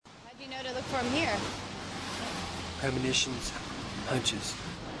know to look for him here? Premonitions, hunches.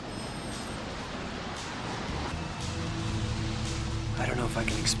 I don't know if I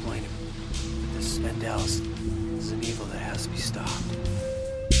can explain it, but this Vandalis is an evil that has to be stopped.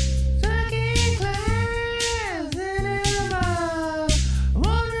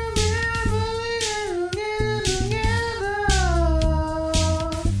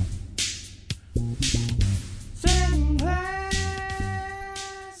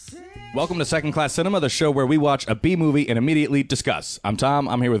 Welcome to Second Class Cinema, the show where we watch a B movie and immediately discuss. I'm Tom.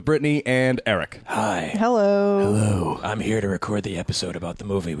 I'm here with Brittany and Eric. Hi. Hello. Hello. I'm here to record the episode about the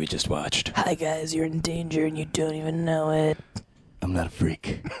movie we just watched. Hi, guys. You're in danger and you don't even know it. I'm not a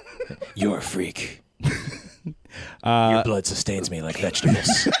freak. You're a freak. Your blood sustains me like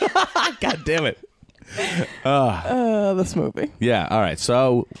vegetables. God damn it. This movie. Yeah, all right.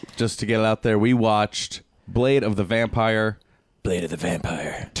 So, just to get it out there, we watched Blade of the Vampire, Blade of the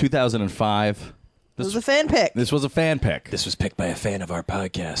Vampire. 2005. This was a fan pick. This was a fan pick. This was picked by a fan of our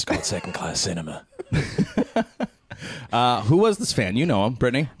podcast called Second Class Cinema. Who was this fan? You know him,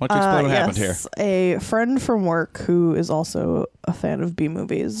 Brittany. Why don't you explain what happened here? Yes, a friend from work who is also a fan of B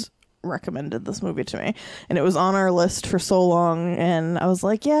movies recommended this movie to me, and it was on our list for so long, and I was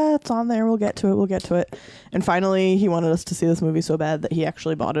like, yeah, it's on there, we'll get to it. And finally he wanted us to see this movie so bad that he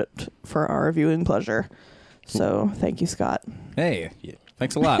actually bought it for our viewing pleasure. So thank you, Scott. Hey,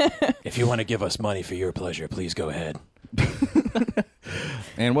 thanks a lot. If you want to give us money for your pleasure, please go ahead.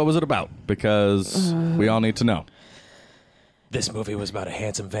 And what was it about? Because we all need to know. This movie was about a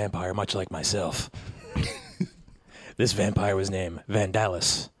handsome vampire, much like myself. This vampire was named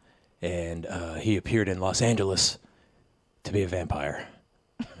Vandalis, and he appeared in Los Angeles to be a vampire.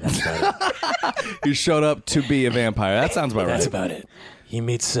 That's about it. You showed up to be a vampire. That sounds about right. That's about it. He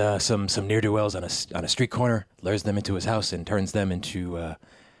meets some ne'er-do-wells on a street corner, lures them into his house, and turns them into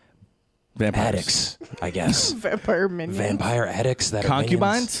Vampires. addicts, I guess. Vampire minions. Vampire addicts that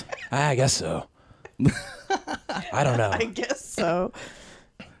Concubines? are minions. I guess so. I don't know. I guess so.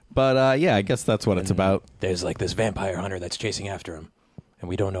 But yeah, I guess that's what it's about. There's like this vampire hunter that's chasing after him, and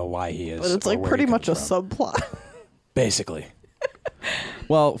we don't know why he is. But it's or like where pretty he much a comes from. subplot. Basically.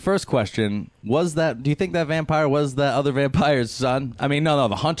 Well, first question, do you think that vampire was that other vampire's son? I mean, no,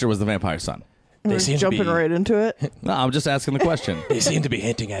 the hunter was the vampire's son. They We're seem to jumping be, right into it. No, I'm just asking the question. They seem to be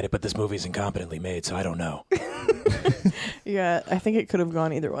hinting at it, but this movie's incompetently made, so I don't know. Yeah, I think it could have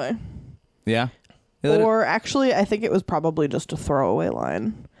gone either way. Yeah? Or actually, I think it was probably just a throwaway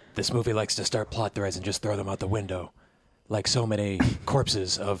line. This movie likes to start plot threads and just throw them out the window, like so many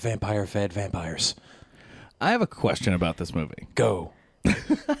corpses of vampire-fed vampires. I have a question about this movie. Go.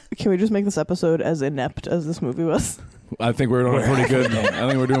 Can we just make this episode as inept as this movie was? I think we're doing pretty good. I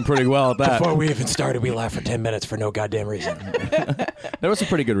think we're doing pretty well at that. Before we even started, we laughed for 10 minutes for no goddamn reason. There were some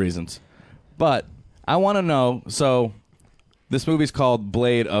pretty good reasons. But I want to know, so this movie's called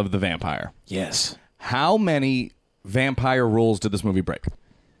Blade of the Vampire. Yes. How many vampire rules did this movie break?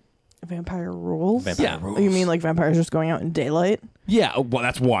 Vampire rules? Vampire rules. You mean like vampires just going out in daylight? Yeah, well,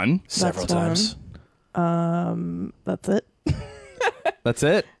 that's one. Several That's times. That's it? That's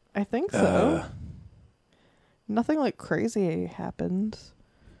it? I think so. Nothing like crazy happened.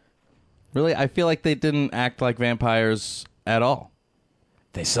 Really? I feel like they didn't act like vampires at all.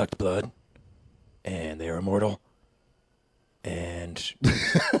 They sucked blood, and they were immortal, and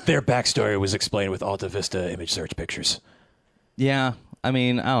their backstory was explained with Alta Vista image search pictures. Yeah, I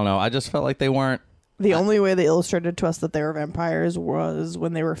mean, I don't know. I just felt like they weren't. The only way they illustrated to us that they were vampires was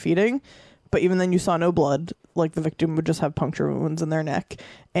when they were feeding. But even then, you saw no blood. Like, the victim would just have puncture wounds in their neck.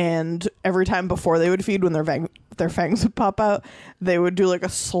 And every time before they would feed, when their fangs would pop out, they would do, like, a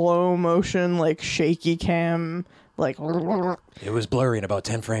slow motion, like, shaky cam, like... It was blurry in about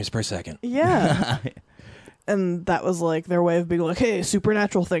 10 frames per second. Yeah. And that was, like, their way of being like, hey,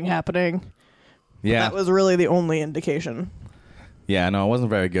 supernatural thing happening. Yeah. That was really the only indication. Yeah, no, it wasn't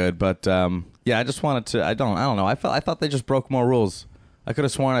very good. But, yeah, I just wanted to... I don't know. I thought they just broke more rules. I could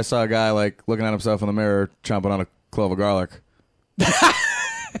have sworn I saw a guy, like, looking at himself in the mirror, chomping on a clove of garlic.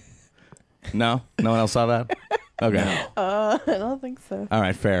 No? No one else saw that? Okay. I don't think so. All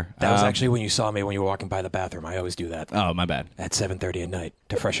right, fair. That was actually when you saw me when you were walking by the bathroom. I always do that Oh, my bad. at 7:30 at night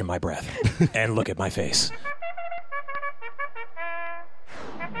to freshen my breath and look at my face.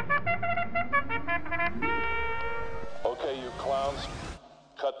 Okay, you clowns,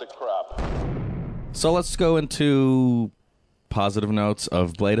 cut the crap. So let's go into positive notes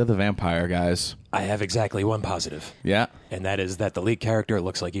of Blade of the Vampire, guys. I have exactly one positive, Yeah. and that is that the lead character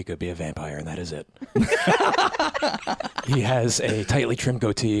looks like he could be a vampire, and that is it. He has a tightly trimmed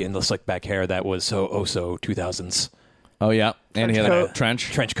goatee and the slick back hair that was so 2000s. Oh, yeah. And he had a coat.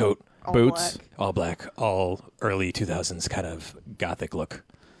 trench. Trench coat. All Boots. black. All black, all early 2000s kind of gothic look.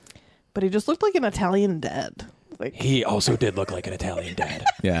 But he just looked like an Italian dad. Like He also did look like an Italian dad.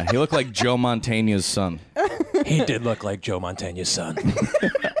 Yeah, he looked like Joe Mantegna's son. He did look like Joe Mantegna's son.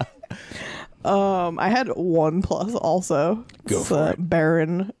 I had one plus also. Go It's for a it.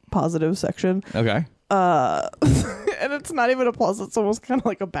 barren positive section. Okay. And it's not even a plus, it's almost kind of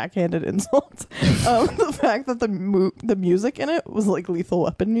like a backhanded insult. The fact that the music in it was like Lethal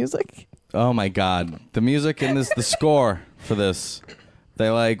Weapon music. Oh my God, the music in the score for this. They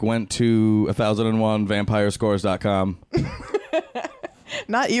like went to 1001vampirescores.com.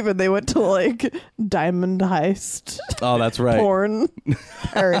 Not even, they went to like Diamond Heist Oh, that's right. porn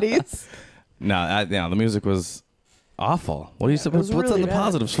parodies. No, the music was awful. What do you say? it was What's really on the bad.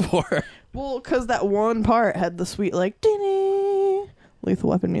 positives for? Well, because that one part had the sweet like ding Lethal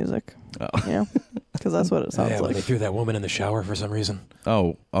Weapon music. Oh. Yeah, because that's what it sounds Yeah, when like. they threw that woman in the shower for some reason.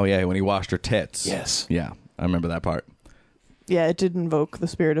 Oh yeah, when he washed her tits. Yes. Yeah, I remember that part. Yeah, it did invoke the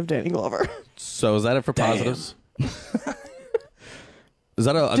spirit of Danny Glover. So is that it for Damn. positives? Is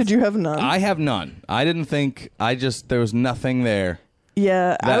that a? Did you have none? I have none. I didn't think. There was nothing there.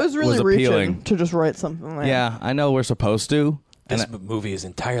 Yeah, I That was really was reaching appealing. to just write something like Yeah, I know we're supposed to. This And movie is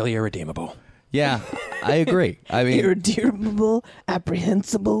entirely irredeemable. yeah, I agree. I mean, irredeemable,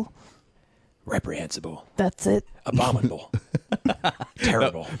 apprehensible. Reprehensible. That's it. Abominable.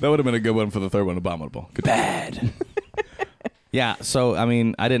 Terrible. that would have been a good one for the third one. Abominable. Good. Bad. Yeah. So I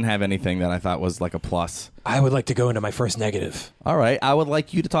mean, I didn't have anything that I thought was like a plus. I would like to go into my first negative. All right, I would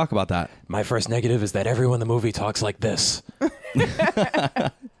like you to talk about that. My first negative is that everyone in the movie talks like this.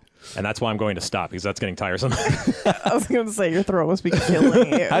 And that's why I'm going to stop, because that's getting tiresome. I was going to say your throat must be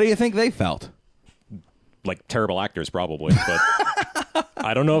killing you. How do you think they felt? Like, terrible actors, probably. But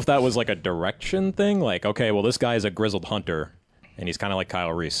I don't know if that was like a direction thing. Like, okay, well, this guy is a grizzled hunter, and he's kind of like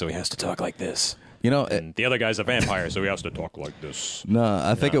Kyle Reese, so he has To talk like this. You know, And the other guy's a vampire, so he has to talk like this. no,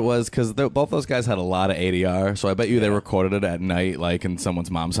 I think it was because both those guys had a lot of ADR. So I bet you they recorded it at night, like in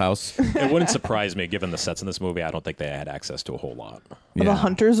someone's mom's house. It wouldn't surprise me, given the sets in this movie. I don't think they had access to a whole lot. The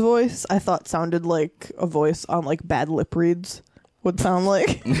hunter's voice, I thought sounded like a voice on like bad lip reads would sound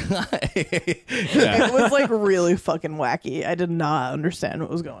like. It was like really fucking wacky. I did not understand what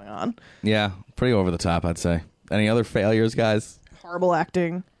was going on. Yeah, pretty over the top, I'd say. Any other failures, guys? Horrible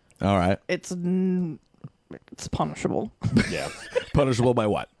acting. All right. It's punishable Yeah. Punishable by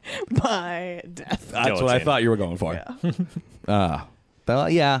what? by death. That's what I Guillotine. thought you were going for. Yeah.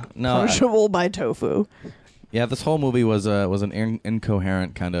 Yeah, no. Punishable by tofu. Yeah, this whole movie was an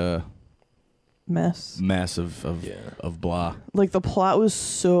incoherent kind of Mess. mess of blah. Like the plot was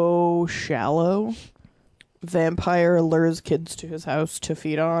so shallow. Vampire lures kids to his house to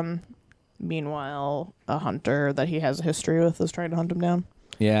feed on. Meanwhile, a hunter that he has a history with is trying to hunt him down.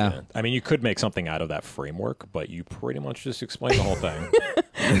 Yeah. I mean, you could make something out of that framework, but you pretty much just explained the whole thing.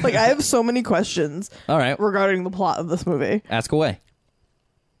 Like I have so many questions All right. regarding the plot of this movie. Ask away.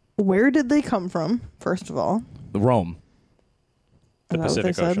 Where did they come from, first of all? Rome. The Is that what they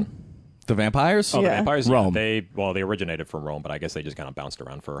Pacific said? Ocean. The vampires? Oh, Yeah. the vampires? Yeah, Rome. they originated from Rome, but I guess they just kind of bounced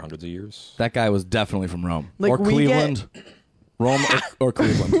around for hundreds of years. That guy was definitely from Rome. Like, or we Cleveland. Rome or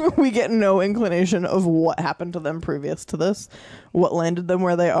Cleveland. We get no inclination of what happened to them previous to this, what landed them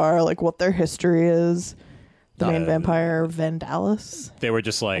where they are, like what their history is. The main vampire, Vandalis. They were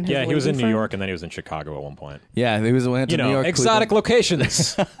just like, And his yeah, he was in lady New friend? York, and then he was in Chicago at one point. Yeah, he went to You know, New York, exotic Cleveland,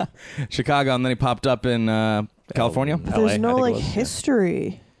 locations. Chicago, and then he popped up in California. But LA, there's no I think it like was, yeah.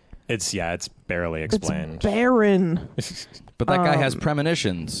 history. It's barely It's explained. barren. But that guy has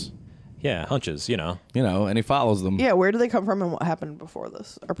premonitions, Yeah, hunches, you know. and he follows them. Yeah, where do they come from and what happened before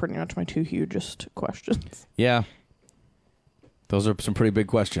this are pretty much my two hugest questions. Yeah. Those are some pretty big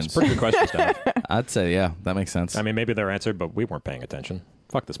questions. Pretty good question, Steph. I'd say, yeah, that makes sense. I mean, maybe they're answered, but we weren't paying attention.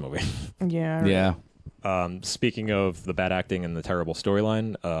 Fuck this movie. Yeah. yeah. Speaking of the bad acting and the terrible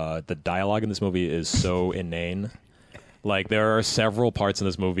storyline, the dialogue in this movie is so inane. Like, there are several parts in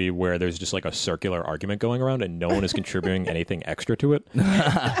this movie where there's just like a circular argument going around and no one is contributing anything extra to it.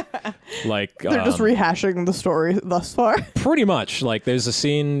 Like, They're just rehashing the story thus far. pretty much. Like, there's a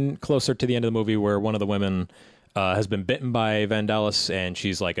scene closer to the end of the movie where one of the women has been bitten by Vandalis and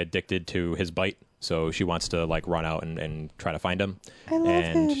she's like addicted to his bite. So she wants to like run out and try to find him. I love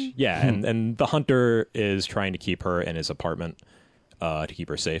him. Yeah, and the hunter is trying to keep her in his apartment to keep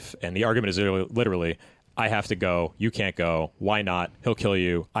her safe. And the argument is literally, I have to go, you can't go, why not? He'll kill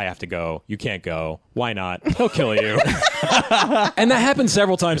you. I have to go, you can't go, why not? He'll kill you. And that happens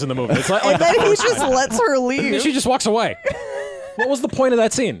several times in the movie. It's like, And then he just lets her leave. she just walks away. What was the point of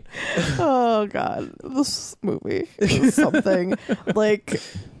that scene? Oh god, this movie is something like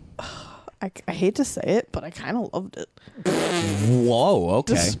I hate to say it, but I kind of loved it. Whoa,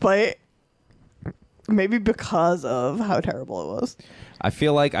 okay. Despite, maybe because of how terrible it was. I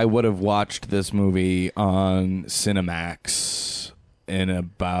feel like I would have watched this movie on Cinemax in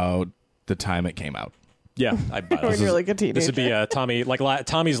about the time it came out. Yeah, I buy When this. you're like a teenager. This would be Tommy,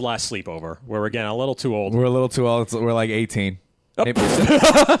 Tommy's last sleepover, where we're getting a little too old. We're a little too old. We're like 18. Maybe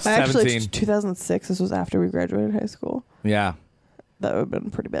Actually, 17. 2006. This was after we graduated high school. Yeah. That would have been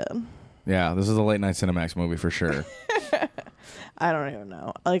pretty bad. Yeah, this is a late night Cinemax movie for sure. I don't even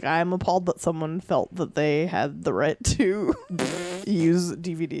know. Like, I'm appalled that someone felt that they had the right to use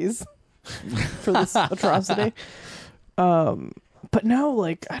DVDs for this atrocity. But no,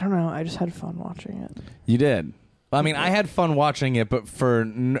 like, I don't know. I just had fun watching it. You did. I mean, I had fun watching it, but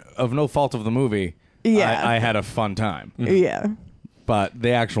of no fault of the movie, Yeah. I had a fun time. Yeah. But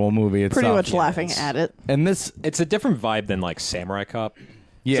the actual movie itself, Pretty much laughing at it. And this, It's a different vibe than like Samurai Cop. 'Cause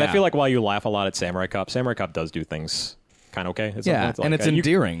yeah, I feel like while you laugh a lot at Samurai Cop does do things kind of okay. yeah, and it's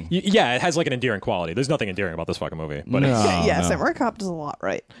endearing. Yeah, it has like an endearing quality. There's nothing endearing about this fucking movie, but No. Yeah, no. Samurai Cop does a lot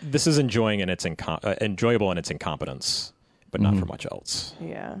right. this is enjoying in its enjoyable in its incompetence, but not for much else.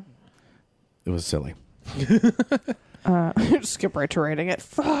 Yeah. It was silly. Skip right to rating it.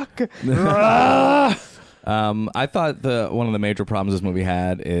 Fuck. I thought one of the major problems this movie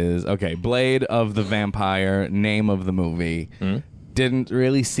had is, okay, Blade of the Vampire, name of the movie. Didn't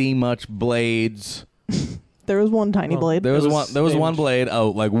really see much blades. There was one tiny blade. There was named- one blade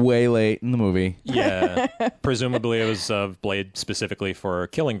out like way late in the movie. Yeah, presumably it was Blade specifically for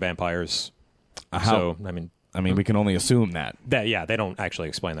killing vampires. So I mean, we can only assume that. they don't actually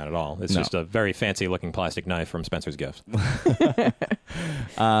explain that at all. It's No. just a very fancy looking plastic knife from Spencer's Gift.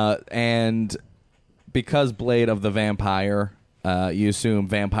 And because Blade of the Vampire, you assume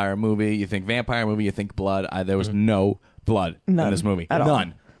vampire movie. You think vampire movie. You think blood. There was no blood in None this movie. at all.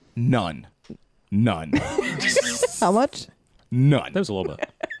 None. How much? None. There was a little bit.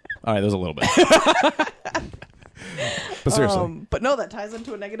 All right, there's a little bit. But seriously, But no, that ties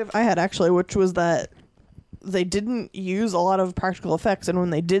into a negative I had actually, which was that they didn't use a lot of practical effects, and when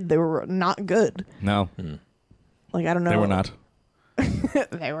they did, they were not good. no, Like, I don't know. they were not.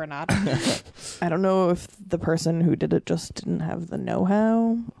 They were not. I don't know if the person who did it just didn't have the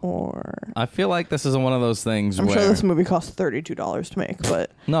know-how, or I feel like this is one of those things I'm where sure this movie cost $32 to make,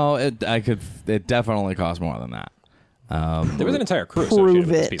 but no, it definitely cost more than that. There was an entire crew Prove associated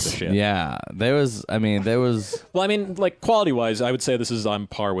with this it. piece of shit. Yeah, there was. Well, I mean, like quality wise, I would say this is on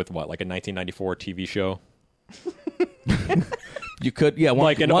par with what, like a 1994 TV show. You could, yeah,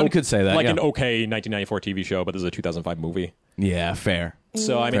 one could say that, like yeah. an okay 1994 TV show, but this is a 2005 movie. Yeah, fair.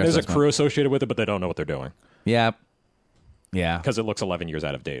 So I mean, Fair there's a assessment. crew associated with it, but they don't know what they're doing Yeah, yeah. because it looks 11 years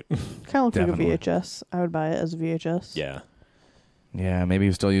out of date. kind of looks Definitely. like a VHS. I would buy it as a VHS. Yeah, Yeah, maybe he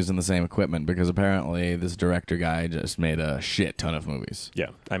was still using the same equipment because apparently this director guy just made a shit ton of movies. yeah.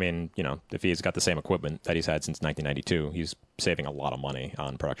 I mean, if he's got the same equipment that he's had since 1992, he's saving a lot of money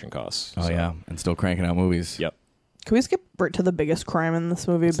on production costs. Oh So, yeah, and still cranking out movies. Yep. Can we skip right to the biggest crime in this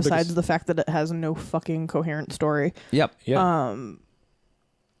movie, What's the besides biggest- the fact that it has no fucking coherent story? Yep. Yeah.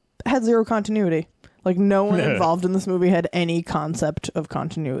 It had zero continuity. Like, no one involved in this movie had any concept of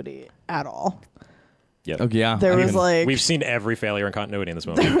continuity at all. Yep. Oh yeah. There I was even- like We've seen every failure in continuity in this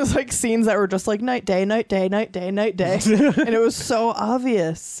movie. there was like scenes that were just like night day, night day, night day, night day, and it was so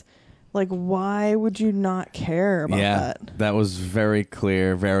obvious. Like, why would you not care about that? that was very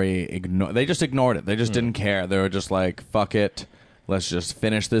clear. They just ignored it. They just didn't care. They were just like, "Fuck it, let's just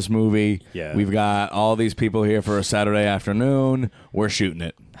finish this movie." Yeah. We've got all these people here for a Saturday afternoon. We're shooting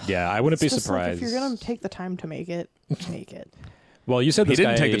it. Yeah, I wouldn't be It's just like, surprised. if you're gonna take the time to make it, make it. Well, you said He this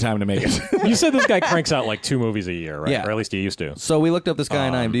didn't guy, take the time to make it. You said this guy cranks out like 2 movies a year, right? Yeah. Or at least he used to. So we looked up this guy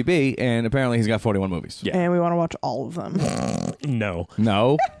on IMDb, and apparently he's got 41 movies. Yeah. And we want to watch all of them. No.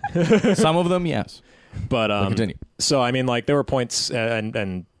 No, some of them, yes. But continue. So I mean, like there were points,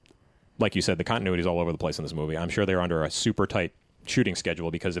 and like you said, the continuity is all over the place in this movie. I'm sure they're under a super tight shooting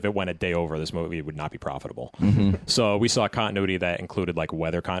schedule because if it went a day over, this movie would not be profitable. So we saw continuity that included like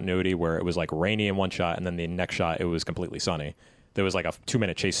weather continuity, where it was like rainy in one shot, and then the next shot it was completely sunny. There was like a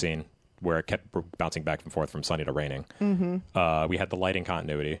 2-minute chase scene where it kept bouncing back and forth from sunny to raining. We had the lighting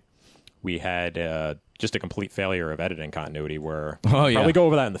continuity. We had just a complete failure of editing continuity where Oh, yeah. probably go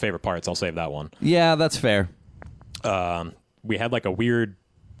over that in the favorite parts. I'll save that one. Yeah, that's fair. We had like a weird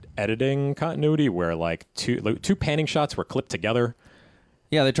editing continuity where like two panning shots were clipped together.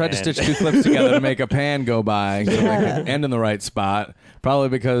 Yeah, they tried to And- stitch 2 clips together to make a pan go by so they could end in the right spot. Probably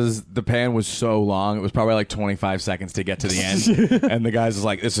because the pan was so long, it was probably like 25 seconds to get to the end. And the guys was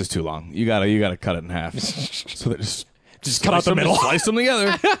like, "This is too long. You gotta cut it in half." So they just Just cut out the middle. slice them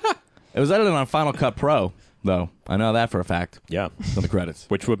together. It was edited on Final Cut Pro, though. I know that for a fact. Yeah. From the credits.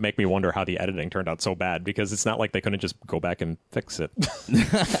 Which would make me wonder how the editing turned out so bad, because it's not like they couldn't just go back and fix it.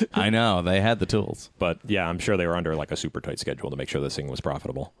 I know. They had the tools. But yeah, I'm sure they were under like a super tight schedule to make sure this thing was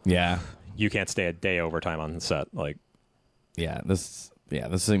profitable. Yeah. You can't stay a day overtime on set. Like, This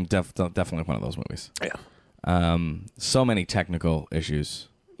seemed definitely one of those movies. yeah. So many technical issues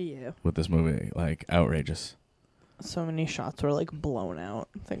Yeah. with this movie, like outrageous. So many shots were like blown out.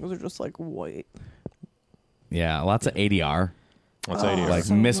 Things are just like white. Yeah, lots of ADR. What's ADR? Like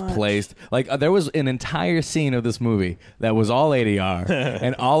so misplaced. Like there was an entire scene of this movie that was all ADR,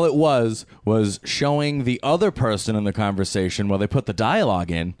 and all it was showing the other person in the conversation while they put the dialogue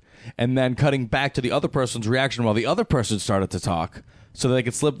in, and then cutting back to the other person's reaction while the other person started to talk, so that they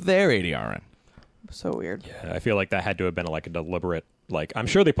could slip their ADR in. So weird. I feel like that had to have been like a deliberate, like, I'm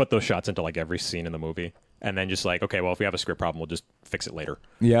sure they put those shots into like every scene in the movie, and then just like, okay, well, if we have a script problem, we'll just fix it later.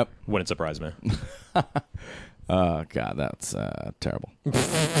 Yep. Wouldn't surprise me. Oh God, that's terrible.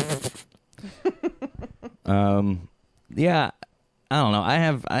 Yeah, I don't know. I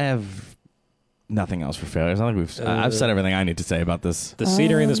have nothing else for failures. I think I've said everything I need to say about this. The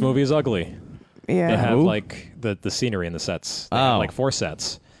scenery in this movie is ugly. Yeah. They have Ooh. like the scenery in the sets. They have Oh. like 4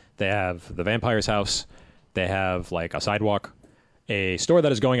 sets. They have the vampire's house. They have like a sidewalk, a store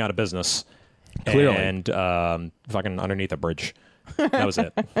that is going out of business, Clearly. and fucking underneath a bridge. That was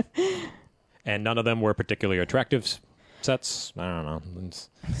it. And none of them were particularly attractive sets. I don't know. It's-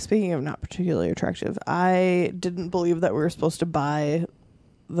 Speaking of not particularly attractive, I didn't believe that we were supposed to buy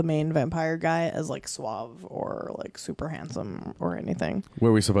the main vampire guy as like suave or like super handsome or anything.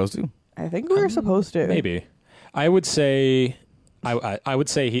 Were we supposed to? I think we were supposed to. Maybe. I would say, I would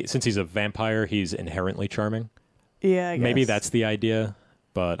say since he's a vampire, he's inherently charming. Yeah, I guess. Maybe that's the idea,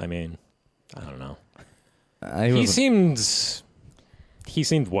 but I mean, I don't know. He He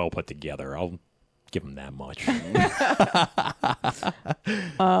seemed well put together. I'll give him that much.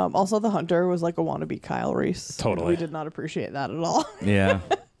 Also, the hunter was like a wannabe Kyle Reese. Totally. We did not appreciate that at all. Yeah.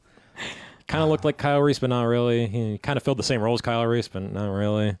 Kind of looked like Kyle Reese, but not really. He kind of filled the same role as Kyle Reese, but not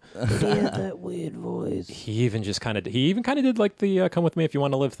really. He had that weird voice. He even kind of did like the "Come with me if you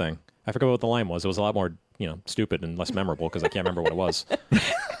want to live" thing. I forgot what the line was. It was a lot more, stupid and less memorable because I can't remember what it was.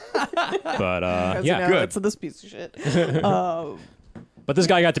 But yeah, good. So this piece of shit. But this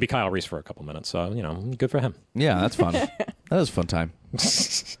guy got to be Kyle Reese for a couple minutes, so good for him. Yeah, that's fun. That was a fun time.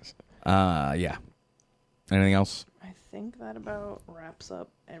 Yeah. Anything else? I think that about wraps up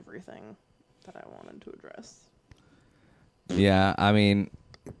everything that I wanted to address. Yeah, I mean,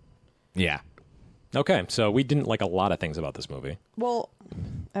 yeah. Okay, so we didn't like a lot of things about this movie. Well,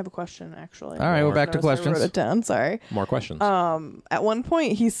 I have a question actually. All right, we're back to Notice I questions. wrote it down. Sorry. More questions. At one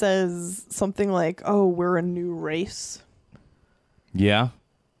point, he says something like, "Oh, we're a new race." Yeah.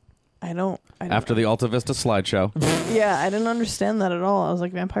 I don't After the Alta Vista slideshow. Yeah, I didn't understand that at all. I was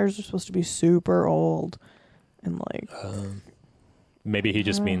like, vampires are supposed to be super old, and like, Maybe he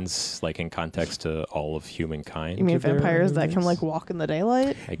just means like in context to all of humankind. you mean if they're vampires that can race? like walk in the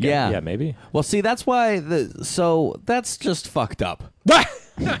daylight? I guess- Yeah. yeah, maybe. Well, see, that's why so that's just fucked up.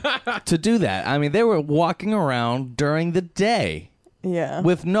 To do that. I mean, they were walking around during the day Yeah.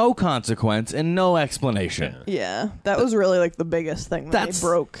 with no consequence and no explanation. Yeah, that was really like the biggest thing that That's they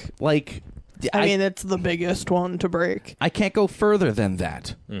broke. Like, I mean, it's the biggest one to break. I can't go further than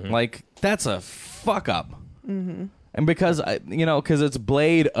that. Like, that's a fuck up. Mm-hmm. And because because it's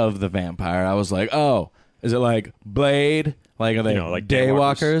Blade of the Vampire, I was like, oh, is it like Blade? Like, are they Like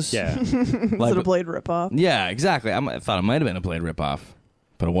daywalkers? Yeah. Is Like, it a Blade ripoff? yeah, exactly. I thought it might have been a Blade ripoff,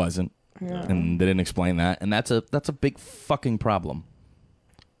 but it wasn't, Yeah. and they didn't explain that, and that's a big fucking problem.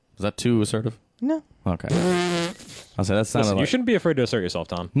 Was that too assertive? No. Okay. I'll say that sounded Listen, you like shouldn't be afred to assert yourself,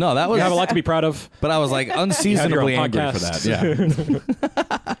 Tom. no, that was. You have a lot to be proud of. but I was like unseasonably own angry for podcast.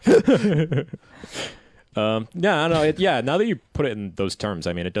 that. Yeah. Yeah, I don't know. Now that you put it in those terms,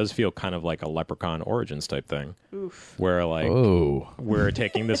 I mean, it does feel kind of like a Leprechaun Origins type thing, where like Oh. we're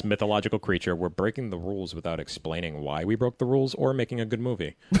taking this mythological creature, we're breaking the rules without explaining why we broke the rules or making a good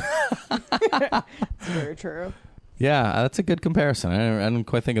movie. Very true. Yeah, that's a good comparison. I didn't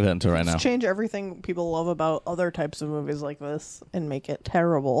quite think of that until right now. Just change everything people love about other types of movies like this and make it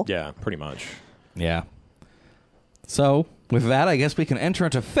terrible. Yeah, pretty much. Yeah. So with that, I guess we can enter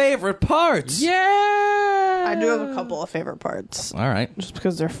into favorite parts. Yeah. I do have a couple of favorite parts, All right. just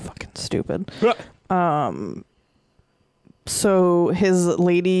because they're fucking stupid. So his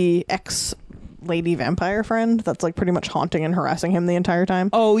lady vampire friend that's like pretty much haunting and harassing him the entire time.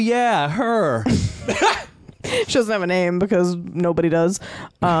 Oh yeah, her. She doesn't have a name because nobody does.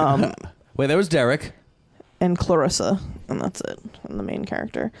 Wait, there was Derek. And Clarissa, and that's it. And the main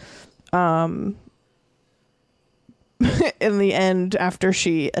character. In the end, after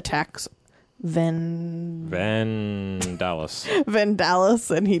she attacks Vandalis.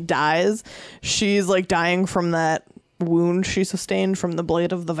 Vandalis and he dies, she's like dying from that wound she sustained from the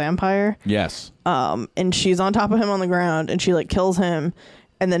blade of the vampire. Yes. And she's on top of him on the ground and she like kills him,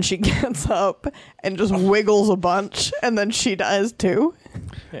 and then she gets up and just wiggles a bunch, and then she dies too.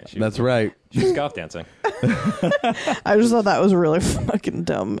 Yeah, That's right. She's goth dancing. I just thought that was really fucking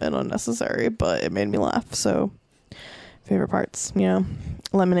dumb and unnecessary, but it made me laugh. So, favorite parts,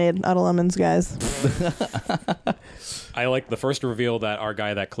 lemonade out of lemons, guys. I like the first reveal that our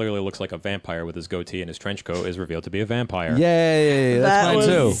guy that clearly looks like a vampire with his goatee and his trench coat is revealed to be a vampire. Yay! That's mine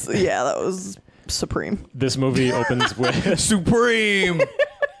too. Yeah, that was supreme. This movie opens with Supreme.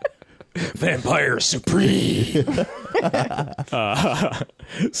 Vampire Supreme.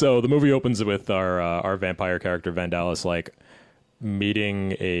 So the movie opens with our vampire character Vandalis like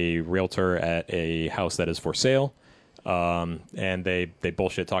meeting a realtor at a house that is for sale. And they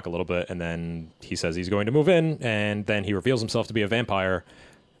bullshit talk a little bit, and then he says he's going to move in, and then he reveals himself to be a vampire.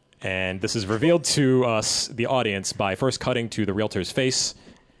 And this is revealed to us, the audience, by first cutting to the realtor's face,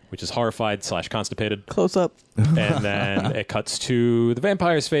 which is horrified / constipated. Close up. And then it cuts to the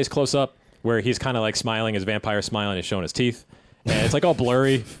vampire's face close up, where he's kind of like smiling, his vampire smile, and he's showing his teeth. And it's like all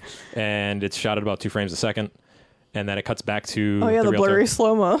blurry, and it's shot at about 2 frames a second. And then it cuts back to the realtor. blurry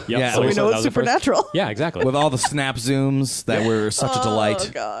slow-mo. Yep, Yeah, So we know that it's was the first- supernatural. Yeah, exactly. With all the snap zooms that were such a delight.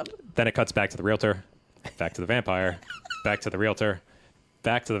 Oh, God. Then it cuts back to the realtor, back to the vampire, back to the realtor,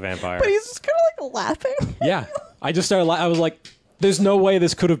 back to the vampire. But he's just kind of like laughing. Yeah. I just started I was like, there's no way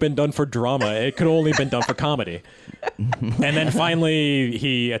this could have been done for drama. It could only been done for comedy. And then finally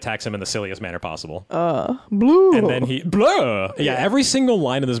he attacks him in the silliest manner possible. Blue. And then he blah. Yeah, every single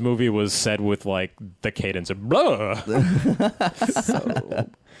line in this movie was said with like the cadence of blah.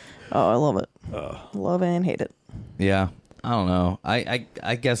 I love it. Love and hate it. Yeah. I don't know. I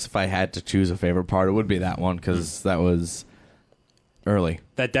guess if I had to choose a favorite part, it would be that one because that was early.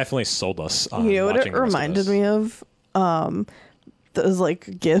 That definitely sold us on You know what watching it the rest of reminded this. me of? Those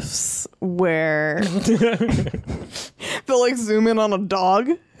like gifs where they'll like zoom in on a dog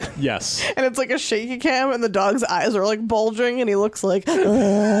Yes. and it's like a shaky cam and the dog's eyes are like bulging and he looks like like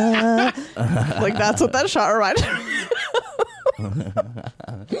that's what that shot reminded me.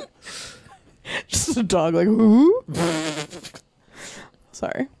 Just a dog like whoo.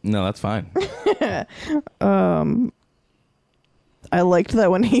 Sorry. No, that's fine. I liked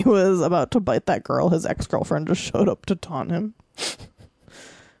that when he was about to bite that girl, his ex-girlfriend just showed up to taunt him.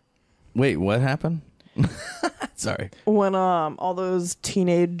 Wait, what happened? Sorry. When all those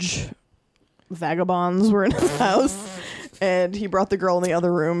teenage vagabonds were in his house and he brought the girl in the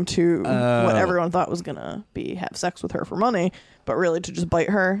other room to what everyone thought was gonna be have sex with her for money, but really to just bite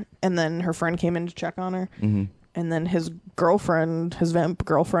her, and then her friend came in to check on her. Mm-hmm. And then his girlfriend, his vamp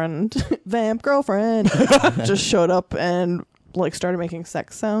girlfriend just showed up and like started making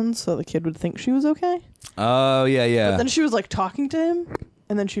sex sounds so the kid would think she was okay. Oh, yeah. But then she was like talking to him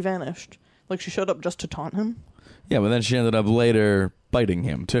and then she vanished. Like she showed up just to taunt him. Yeah, but then she ended up later biting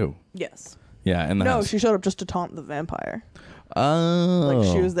him, too. Yes. Yeah, in the No, house. she showed up just to taunt the vampire. Oh.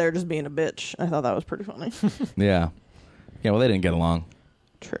 Like she was there just being a bitch. I thought that was pretty funny. Yeah. Yeah, well, they didn't get along.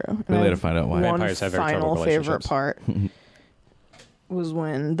 True. We later find out why. One Vampires have very final troubled favorite relationships. part was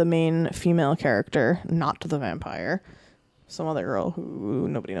when the main female character, not the vampire, some other girl who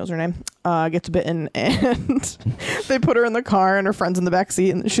nobody knows her name, gets bitten, and they put her in the car, and her friend's in the back seat,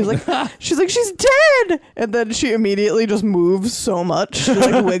 and she's like, she's dead, and then she immediately just moves so much, she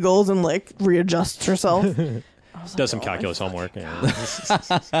like wiggles and like readjusts herself. Does some calculus homework. Yeah.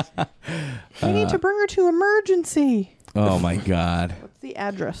 We need to bring her to emergency. Oh, my God. What's the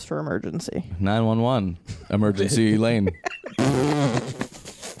address for emergency? 911. Emergency lane.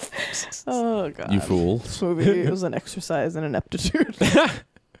 Oh God, You fool. This movie was an exercise in ineptitude.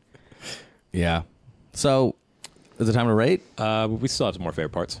 Yeah. So, is it time to rate? We still have some more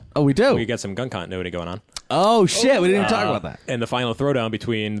favorite parts. Oh, we do? We got some gun continuity going on. Oh, shit. We didn't even talk about that. And the final throwdown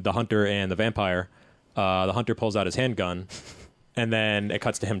between the hunter and the vampire, the hunter pulls out his handgun, and then it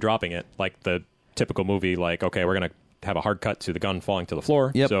cuts to him dropping it, like the typical movie, like, okay, we're going to have a hard cut to the gun falling to the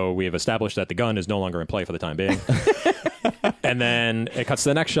floor. Yep. So we have established that the gun is no longer in play for the time being. And then it cuts to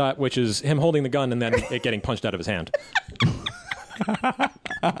the next shot, which is him holding the gun and then it getting punched out of his hand.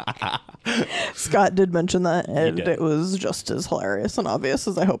 Scott did mention that, and did. it was just as hilarious and obvious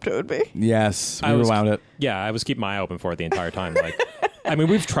as I hoped it would be. Yes. We I was- rewound it. Yeah, I was keeping my eye open for it the entire time. Like, I mean,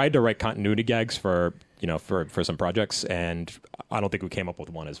 we've tried to write continuity gags for for some projects, and I don't think we came up with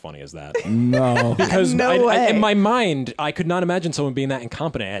one as funny as that. No. Because No way. in my mind, I could not imagine someone being that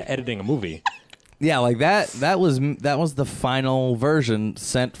incompetent at editing a movie. Yeah, like that was the final version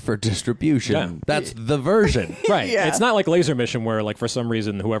sent for distribution. Yeah. That's the version. Right. Yeah. It's not like Laser Mission where, like, for some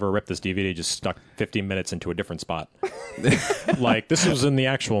reason, whoever ripped this DVD just stuck 15 minutes into a different spot. Like, this was in the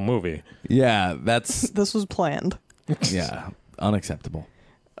actual movie. Yeah, that's This was planned. unacceptable.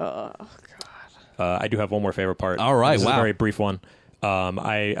 I do have one more favorite part. All right, This is wow. a very brief one.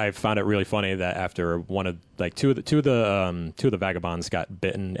 I found it really funny that after one of like two of the vagabonds got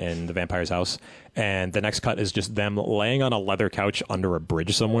bitten in the vampire's house, and the next cut is just them laying on a leather couch under a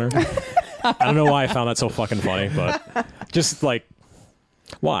bridge somewhere. I don't know why I found that so fucking funny, but just like,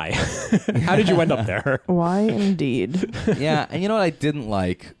 why? How did you end up there? Why indeed? Yeah, and you know what I didn't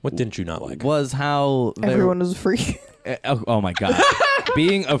like What didn't you not like? was how Everyone is a freak. Oh my god.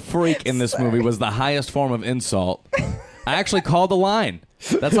 Being a freak in this movie was the highest form of insult. I actually called the line.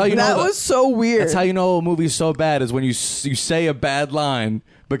 That's how you know That was so weird. That's how you know a movie's so bad is when you say a bad line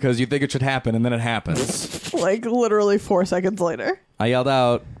because you think it should happen and then it happens. Like literally 4 seconds later. I yelled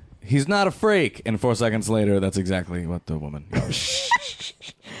out, "He's not a freak," and 4 seconds later, that's exactly what the woman yelled.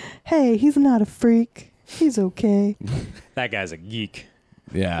 Hey, he's not a freak. He's okay. That guy's a geek.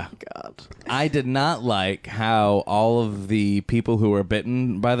 Yeah. God. I did not like how all of the people who were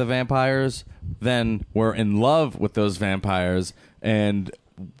bitten by the vampires then were in love with those vampires and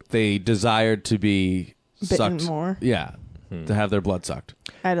they desired to be Bitten sucked more. Yeah, to have their blood sucked.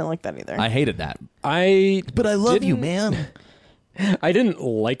 I didn't like that either. I hated that. But I love you, didn't- man. I didn't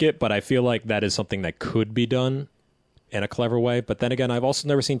like it, but I feel like that is something that could be done in a clever way. But then again, I've also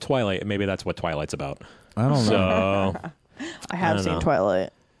never seen Twilight, and maybe that's what Twilight's about. I don't know. So, I have don't seen know. Twilight,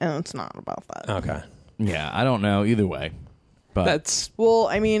 and it's not about that. okay. Yeah, I don't know either way. But That's Well,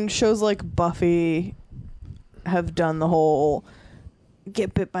 I mean, shows like Buffy have done the whole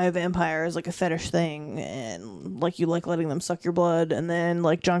get bit by a vampire is like a fetish thing, and like you like letting them suck your blood. And then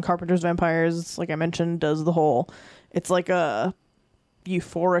like John Carpenter's Vampires, like I mentioned, does the whole it's like a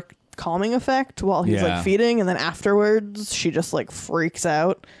euphoric calming effect while he's Yeah. like feeding, and then afterwards she just like freaks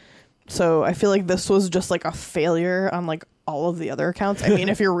out. So I feel like this was just like a failure on like all of the other accounts. I mean,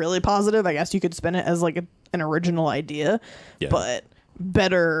 if you're really positive, I guess you could spin it as like an original idea, Yeah. but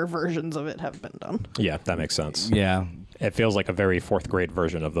better versions of it have been done. yeah, that makes sense. yeah. It feels like a very fourth grade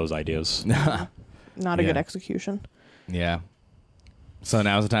version of those ideas. Not a Yeah. good execution. Yeah. So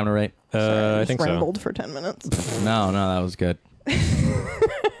now's the time to rate? Sorry, I just think so. rambled for 10 minutes. No, that was good.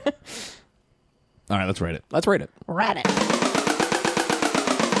 All right, let's rate it. Let's rate it. Rat it.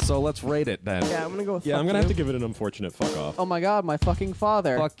 So let's rate it then. Yeah, I'm gonna go with Yeah, fuck I'm gonna you. have to give it an unfortunate fuck off. Oh my god, my fucking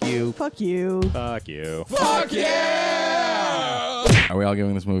father. Fuck you. Fuck you. Fuck you. Are we all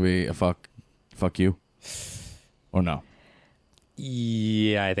giving this movie a fuck you? Or no?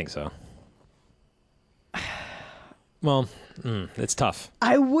 Yeah, I think so. Well, it's tough.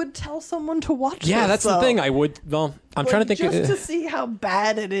 I would tell someone to watch Yeah, this, that's the though. thing. I would. Well, I'm trying to think. Just to see how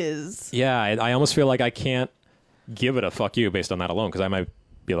bad it is. Yeah, I almost feel like I can't give it a fuck you based on that alone, because I might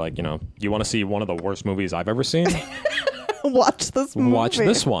be like, you want to see one of the worst movies I've ever seen? Watch this movie. Watch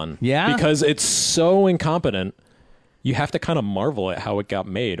this one. Yeah? Because it's so incompetent. You have to kind of marvel at how it got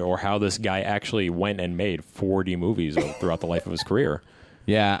made, or how this guy actually went and made 40 movies throughout the life of his career.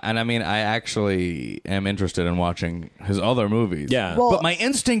 Yeah, and I mean, I actually am interested in watching his other movies. Yeah. Well, But my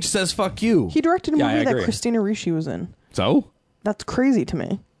instinct says fuck you. he directed a Yeah, I movie that agree. Christina Ricci was in. So? That's crazy to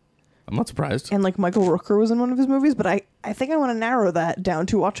me. I'm not surprised. And like Michael Rooker was in one of his movies, but I think I want to narrow that down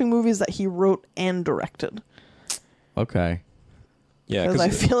to watching movies that he wrote and directed. Okay. Yeah, Because I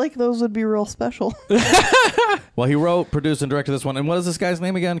feel like those would be real special. Well, he wrote, produced, and directed this one. And what is this guy's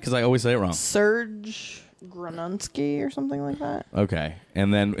name again? Because I always say it wrong. Serge Granunsky or something like that. Okay.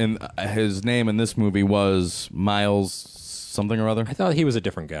 And then his name in this movie was Miles something or other? I thought he was a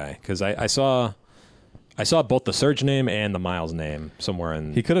different guy, because I saw both the Surge name and the Miles name somewhere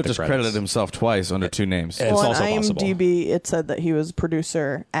in. He could have the just credits. credited himself twice under two names. It's well, also on possible. IMDb, it said that he was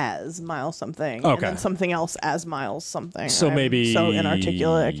producer as Miles something, and Okay. then something else as Miles something. So I'm maybe so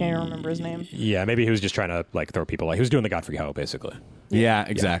inarticulate, I can't even remember his name. Yeah, maybe he was just trying to like throw people. Like he was doing the Godfrey Ho, basically. Yeah,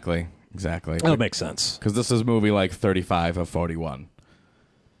 exactly. Exactly. That makes sense. Because this is movie like 35 of 41.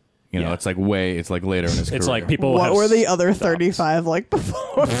 You know, Yeah. it's like later in his career. It's like people. What have were the other stopped. 35 like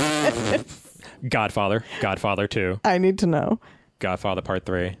before? Godfather 2, I need to know. Godfather Part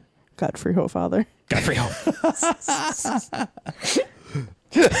 3, Godfrey Ho-Father. Godfrey Ho.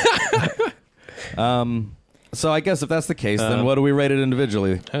 So I guess if that's the case, then what do we rate it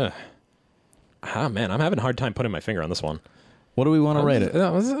individually? Ah man, I'm having a hard time putting my finger on this one. What do we want to rate it?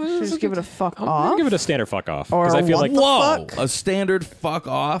 Should just give it a fuck I'm off. gonna give it a standard fuck off Or because I feel what like the Whoa, fuck? a standard fuck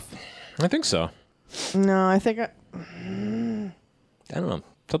off. I think so. No, I think I don't know.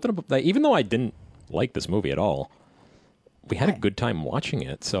 Something about that. Even though I didn't like this movie at all, we had a good time watching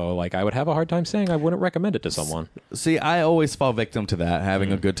it. So, like, I would have a hard time saying I wouldn't recommend it to someone. See, I always fall victim to that,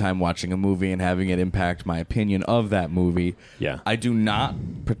 having a good time watching a movie and having it impact my opinion of that movie. Yeah. I do not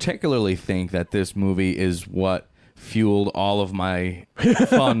particularly think that this movie is what fueled all of my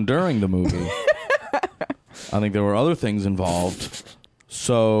fun during the movie. I think there were other things involved.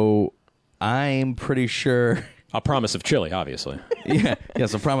 So I'm pretty sure. A promise of chili, obviously. Yeah,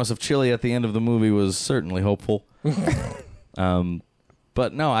 yes, the promise of chili at the end of the movie was certainly hopeful.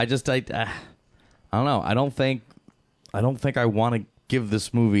 But no, I don't know. I don't think I want to give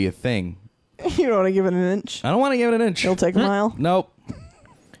this movie a thing. you don't want to give it an inch. I don't want to give it an inch. You'll take a mile. Nope.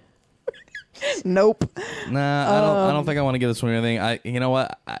 Nope. Nah, I don't think I want to give this movie anything. You know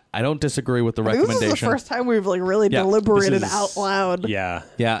what? I don't disagree with the I think recommendation. this is the first time we've like really Yeah, deliberated this is- out loud. Yeah.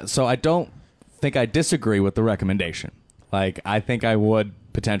 Yeah, so I don't think I disagree with the recommendation. Like, I think I would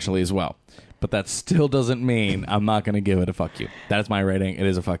potentially as well. But that still doesn't mean I'm not going to give it a fuck you. That is my rating. It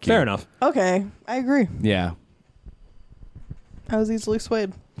is a fuck you. Fair enough. Okay, I agree. Yeah. I was easily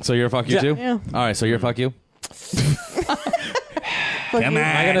swayed. So you're a fuck you too? Yeah. All right, so you're a fuck you? Fuck Come you. on.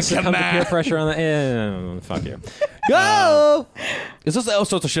 Am I going to succumb to peer pressure on the... fuck you. Go! Is this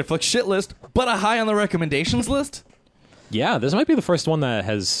also it's a shit flick shit list, but a high on the recommendations list? Yeah, this might be the first one that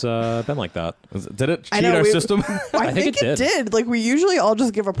has been like that. Did it I cheat know, our we- system? I think it did. Like, we usually all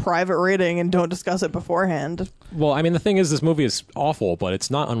just give a private rating and don't discuss it beforehand. Well, I mean, the thing is, this movie is awful, but it's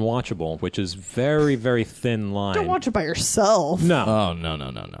not unwatchable, which is very, very thin line. Don't watch it by yourself. No. Oh,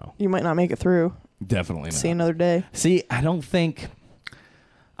 no. You might not make it through. Definitely not. See another day. See, I'm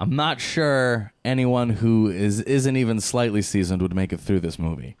not sure anyone who isn't even slightly seasoned would make it through this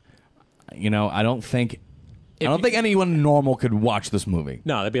movie. You know, I don't think anyone normal could watch this movie.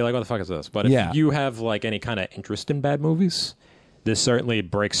 No, they'd be like, what the fuck is this? But if Yeah. you have, like, any kind of interest in bad movies, this certainly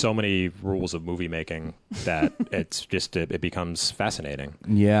breaks so many rules of movie making that it becomes fascinating.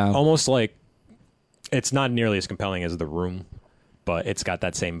 Yeah. Almost like it's not nearly as compelling as The Room, but it's got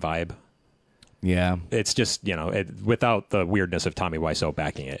that same vibe. Yeah. It's just, without the weirdness of Tommy Wiseau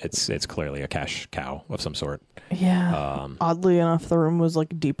backing it, it's clearly a cash cow of some sort. Yeah. Oddly enough, The Room was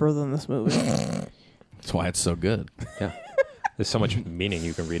like deeper than this movie. That's why it's so good. Yeah. There's so much meaning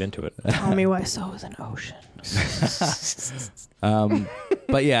you can read into it. Tommy Wiseau is an ocean.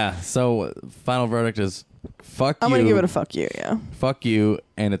 But yeah, so final verdict is fuck you. I'm gonna give it a fuck you. Yeah, fuck you,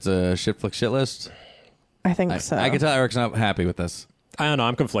 and it's a shit flick shit list. I think so. I can tell Eric's not happy with this. I don't know.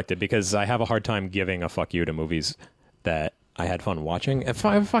 I'm conflicted because I have a hard time giving a fuck you to movies that I had fun watching. And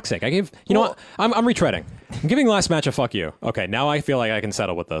for fuck's sake, I gave... You know what? I'm retreading. I'm giving Last Match a fuck you. Okay, now I feel like I can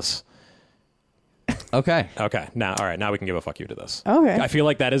settle with this. Okay. Okay, now, all right, now we can give a fuck you to this. Okay. I feel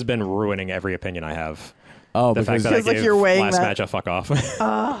like that has been ruining every opinion I have. Oh, The fact because that I Because, like, gave you're weighing Last that- Match a fuck off.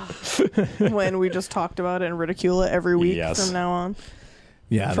 when we just talked about it and ridicule it every week Yes. from now on.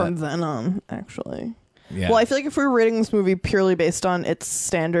 yeah, From then on, actually. yeah. Well, I feel like if we were rating this movie purely based on its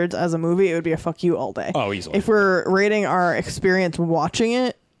standards as a movie, it would be a fuck you all day. Oh, easily. If we're rating our experience watching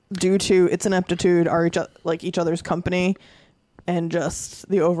it due to its ineptitude, each other's company, and just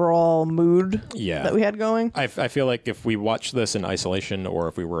the overall mood Yeah. that we had going. I feel like if we watched this in isolation or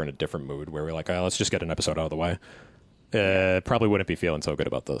if we were in a different mood where we're like, let's just get an episode out of the way, probably wouldn't be feeling so good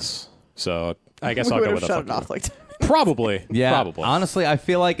about this. So I guess we I'll would go have with a shut fuck it you. off like Probably. Yeah, Probably. honestly, I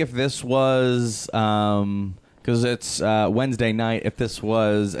feel like if this was because it's Wednesday night, if this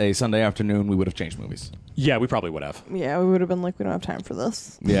was a Sunday afternoon, we would have changed movies. Yeah, we probably would have. Yeah, we would have been like, we don't have time for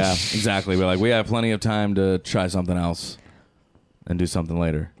this. Yeah, exactly. We're like, we have plenty of time to try something else and do something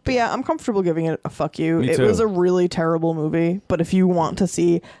later. But yeah, I'm comfortable giving it a fuck you. Me It too. was a really terrible movie, but if you want to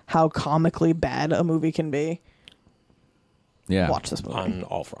see how comically bad a movie can be, Yeah, watch this movie. On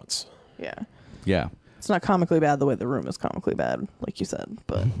all fronts. Yeah. yeah. It's not comically bad the way The Room is comically bad, like you said,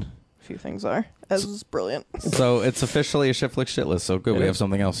 but a few things are. As is brilliant. So it's officially a shit flick shit list. So good, It we is. have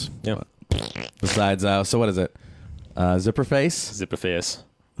something else. Yeah. Besides, so what is it? Zipperface, Zip a face.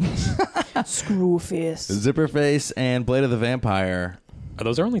 Screwface. Zipperface, and Blade of the Vampire.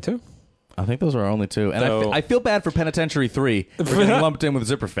 Those are only two. I think those are our only two. And So- I feel bad for Penitentiary 3 for getting lumped in with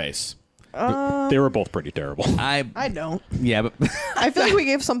Zipperface. They were both pretty terrible. I don't. Yeah, but I feel like we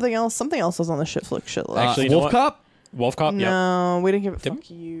gave something else. Something else was on the shit flick shit list. Actually, you know Wolf what? Cop. Wolf Cop? Yep. No, we didn't give it Did we? fuck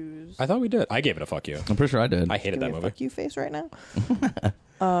yous. I thought we did. I gave it a fuck you. I'm pretty sure I did. I hated Give that me a movie. fuck you face right now.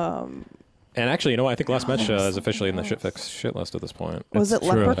 And actually, you know what? I think Last Match is officially in the shit list at this point. Was it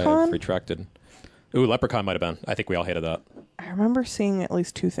true. I've Leprechaun? retracted. Ooh, Leprechaun might have been. I think we all hated that. I remember seeing at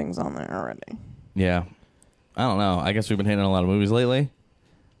least 2 things on there already. Yeah. I don't know. I guess we've been hitting a lot of movies lately.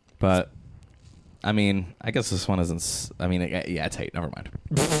 But, I mean, I guess this one isn't... I mean, yeah, it's hate. Never mind.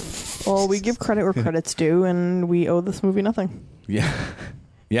 Well, we give credit where credit's due, and we owe this movie nothing. Yeah.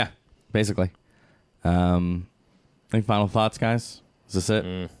 Yeah, basically. Any final thoughts, guys? Is this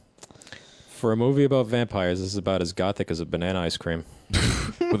it? For a movie about vampires, this is about as gothic as a banana ice cream.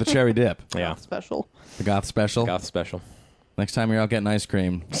 With a cherry dip. Yeah. Special. The Goth Special. Goth special. Next time you're out getting ice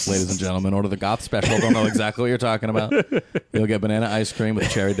cream, ladies and gentlemen, order the Goth Special. Don't know exactly what you're talking about. You'll get banana ice cream with a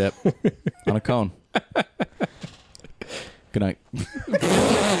cherry dip on a cone. Good night.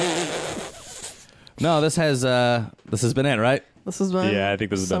 No, this has been it, right? This has been Yeah, I think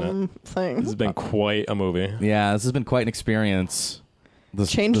this has been it. something. This has been quite a movie. Yeah, this has been quite an experience.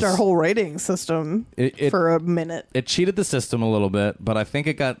 Changed our whole rating system for a minute. It cheated the system a little bit, but I think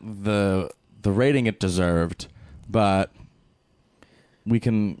it got the rating it deserved. But we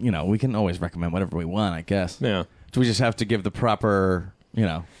can always recommend whatever we want, I guess. Yeah. We just have to give the proper,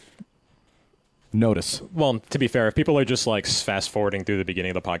 notice. Well, to be fair, if people are just like fast forwarding through the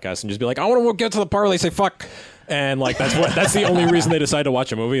beginning of the podcast and just be like, I want to get to the part where they say fuck, and like that's the only reason they decide to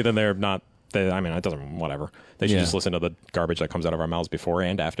watch a movie, then they're not. I mean, it doesn't. Whatever. They should just listen to the garbage that comes out of our mouths before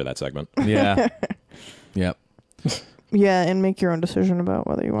and after that segment. Yeah. Yep. Yeah, and make your own decision about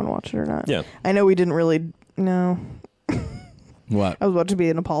whether you want to watch it or not. Yeah. I know we didn't really. No. What? I was about to be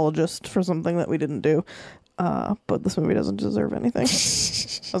an apologist for something that we didn't do, but this movie doesn't deserve anything.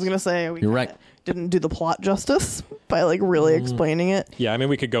 I was gonna say You're right. Didn't do the plot justice by like really explaining it. Yeah, I mean,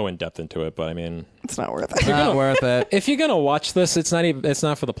 we could go in depth into it, but I mean, It's not worth it. Not worth it. if you're gonna watch this, it's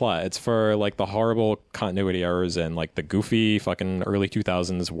not for the plot. It's for like the horrible continuity errors and like the goofy fucking early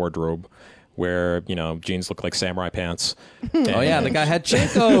 2000s wardrobe, where jeans look like samurai pants. Oh yeah, the guy had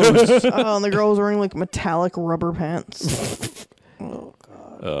Chinkos. Oh, and the girl was wearing like metallic rubber pants. Oh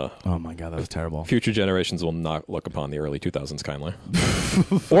god. Oh my god, that was terrible. Future generations will not look upon the early 2000s kindly,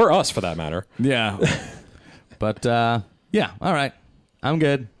 or us for that matter. Yeah. But yeah, all right. I'm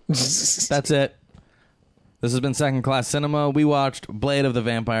good. That's it. This has been Second Class Cinema. We watched Blade of the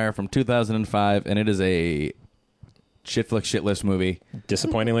Vampire from 2005, and it is a shit list movie.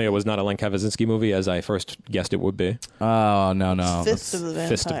 Disappointingly, it was not a Len Kavizinski movie as I first guessed it would be. Oh no. Fist of the Vampire.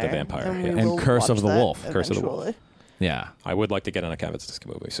 Fist of the Vampire, we yeah. And will Curse of watch the that Wolf. Curse of the Wolf. eventually. Yeah, I would like to get on a Kavizinski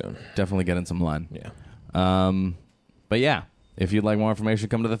movie soon. definitely getting some line. Yeah. But yeah, if you'd like more information,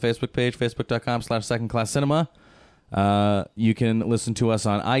 come to the Facebook page, facebook.com/secondclasscinema. You can listen to us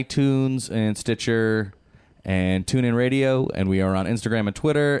on iTunes and Stitcher and TuneIn Radio, and we are on Instagram and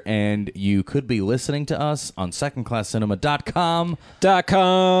Twitter, and you could be listening to us on secondclasscinema.com,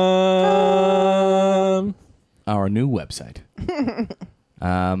 our new website.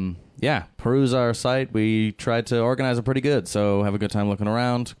 Yeah, peruse our site. We tried to organize it pretty good, so have a good time looking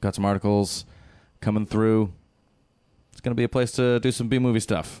around. Got some articles coming through. It's going to be a place to do some B-movie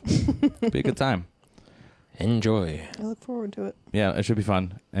stuff. Be a good time. Enjoy. I look forward to it. Yeah, it should be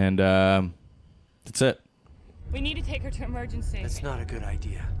fun. And that's it. We need to take her to emergency. That's not a good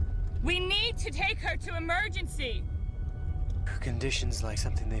idea. We need to take her to emergency. Her condition's like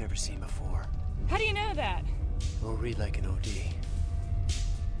something they've never seen before. How do you know that? It'll read like an OD.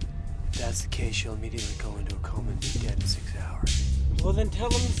 If that's the case, she'll immediately go into a coma and be dead in 6 hours. Well, then tell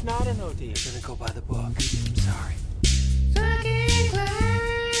them it's not an OD. You're gonna go by the book.